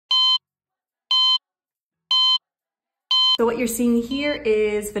So what you're seeing here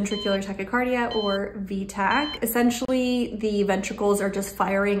is ventricular tachycardia, or V-Tach. Essentially, the ventricles are just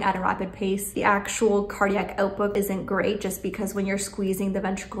firing at a rapid pace. The actual cardiac output isn't great just because when you're squeezing the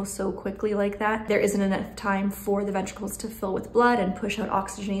ventricles so quickly like that, there isn't enough time for the ventricles to fill with blood and push out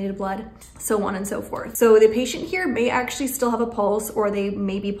oxygenated blood, so on and so forth. So the patient here may actually still have a pulse, or they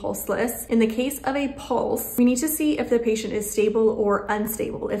may be pulseless. In the case of a pulse, we need to see if the patient is stable or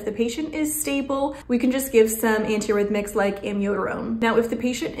unstable. If the patient is stable, we can just give some antiarrhythmics like amiodarone. Now, if the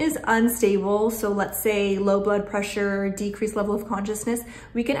patient is unstable, so let's say low blood pressure, decreased level of consciousness,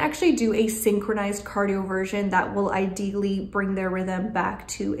 we can actually do a synchronized cardioversion that will ideally bring their rhythm back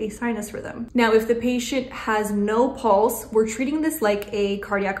to a sinus rhythm. Now, if the patient has no pulse, we're treating this like a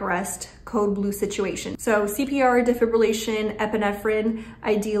cardiac arrest, code blue situation. So CPR, defibrillation, epinephrine,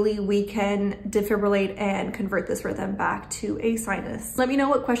 ideally we can defibrillate and convert this rhythm back to a sinus. Let me know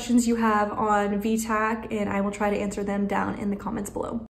what questions you have on V-Tach and I will try to answer them down in the comments below.